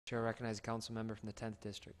Chair recognizes a council member from the 10th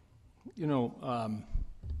District. You know,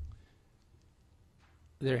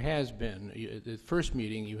 there has been, the first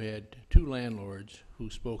meeting you had two landlords who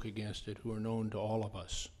spoke against it who are known to all of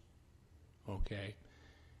us, okay?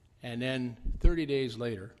 And then 30 days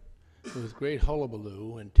later, with great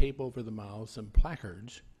hullabaloo and tape over the mouths and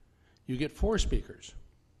placards, you get four speakers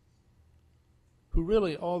who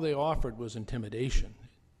really all they offered was intimidation.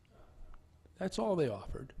 That's all they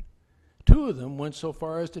offered. Two of them went so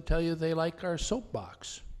far as to tell you they like our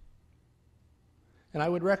soapbox. And I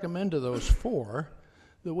would recommend to those four,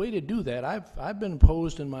 the way to do that, I've been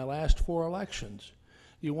opposed in my last 4 elections.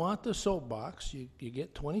 You want the soapbox, you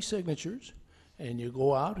get 20 signatures, and you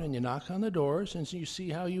go out and you knock on the doors and you see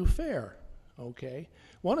how you fare, okay?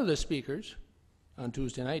 One of the speakers on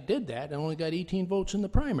Tuesday night did that and only got 18 votes in the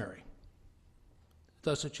primary,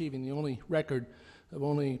 thus achieving the only record of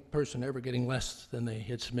only person ever getting less than they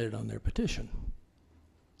had submitted on their petition.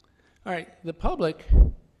 All right, the public,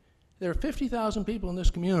 there are 50,000 people in this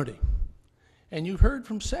community, and you've heard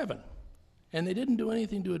from 7, and they didn't do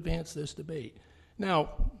anything to advance this debate.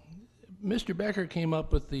 Now, Mr. Becker came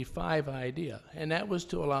up with the 5 idea, and that was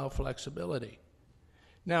to allow flexibility.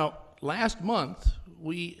 Now, last month,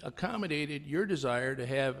 we accommodated your desire to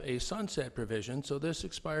have a sunset provision, so this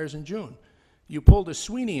expires in June. You pulled a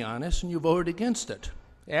Sweeney on us and you voted against it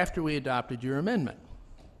after we adopted your amendment.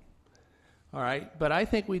 All right, but I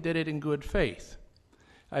think we did it in good faith.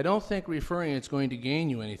 I don't think referring it's going to gain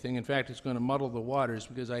you anything. In fact, it's going to muddle the waters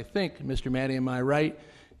because I think, Mr. Matty, am I right?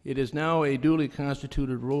 It is now a duly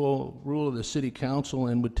constituted rule of the City Council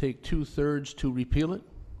and would take 2/3 to repeal it?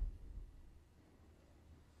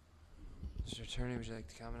 Mr. Attorney, would you like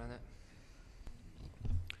to comment on that?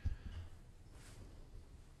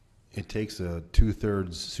 It takes a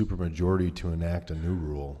 2/3 supermajority to enact a new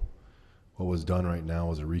rule. What was done right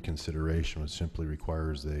now is a reconsideration, which simply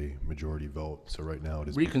requires a majority vote. So right now it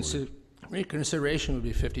is reconsideration would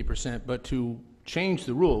be 50%, but to change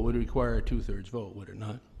the rule would require a 2/3 vote, would it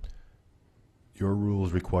not? Your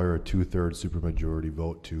rules require a 2/3 supermajority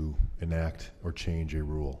vote to enact or change a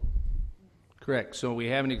rule. Correct. So we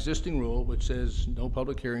have an existing rule which says no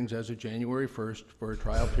public hearings as of January 1st for a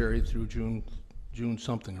trial period through June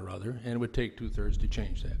something or other, and it would take 2/3 to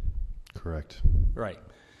change that. Correct. Right.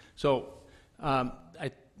 So,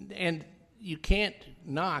 and you can't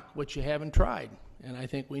knock what you haven't tried, and I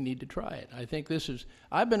think we need to try it. I think this is,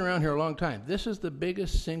 I've been around here a long time. This is the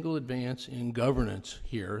biggest single advance in governance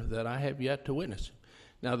here that I have yet to witness.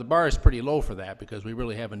 Now, the bar is pretty low for that because we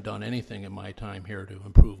really haven't done anything in my time here to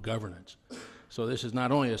improve governance. So this is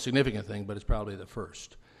not only a significant thing, but it's probably the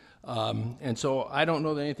first. And so I don't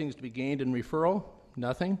know that anything's to be gained in referral,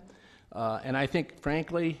 nothing. And I think,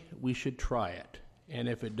 frankly, we should try it. And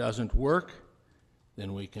if it doesn't work,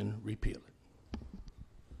 then we can repeal it.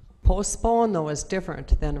 Postpone, though, is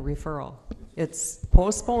different than a referral. It's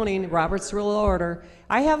postponing Robert's Rule of Order.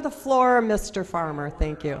 I have the floor, Mr. Farmer.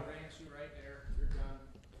 Thank you.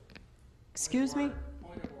 Excuse me?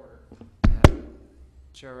 Point of order.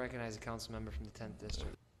 Chair recognizes a council member from the 10th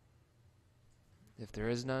District. If there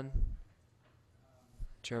is none,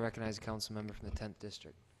 Chair recognizes a council member from the 10th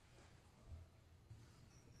District.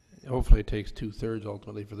 Hopefully it takes 2/3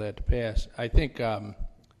 ultimately for that to pass. I think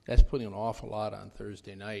that's putting an awful lot on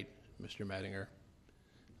Thursday night, Mr. Mettinger.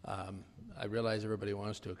 I realize everybody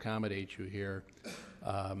wants to accommodate you here,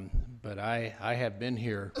 but I have been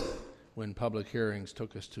here when public hearings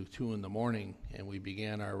took us to 2 in the morning and we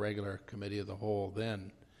began our regular committee of the whole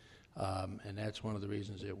then, and that's one of the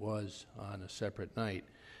reasons it was on a separate night.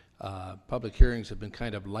 Public hearings have been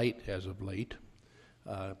kind of light as of late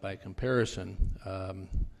by comparison.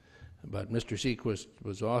 But Mr. Sequist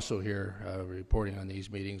was also here reporting on these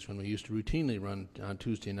meetings when we used to routinely run on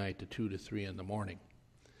Tuesday night to 2 to 3 in the morning.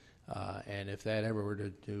 And if that ever were to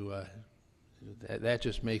do, that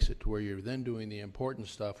just makes it to where you're then doing the important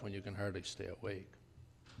stuff when you can hardly stay awake.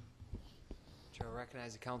 Chair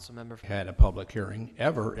recognizes a council member from Had a public hearing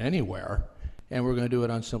ever, anywhere, and we're going to do it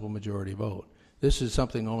on simple majority vote. This is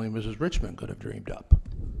something only Mrs. Richmond could have dreamed up.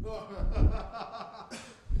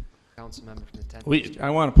 council member from the 10th District. I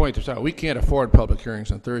want to point this out. We can't afford public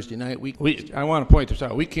hearings on Thursday night. I want to point this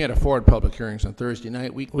out. We can't afford public hearings on Thursday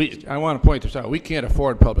night. I want to point this out. We can't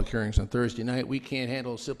afford public hearings on Thursday night. We can't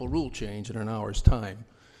handle a simple rule change in an hour's time.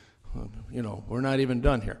 You know, we're not even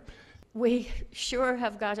done here. We sure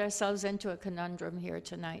have got ourselves into a conundrum here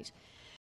tonight.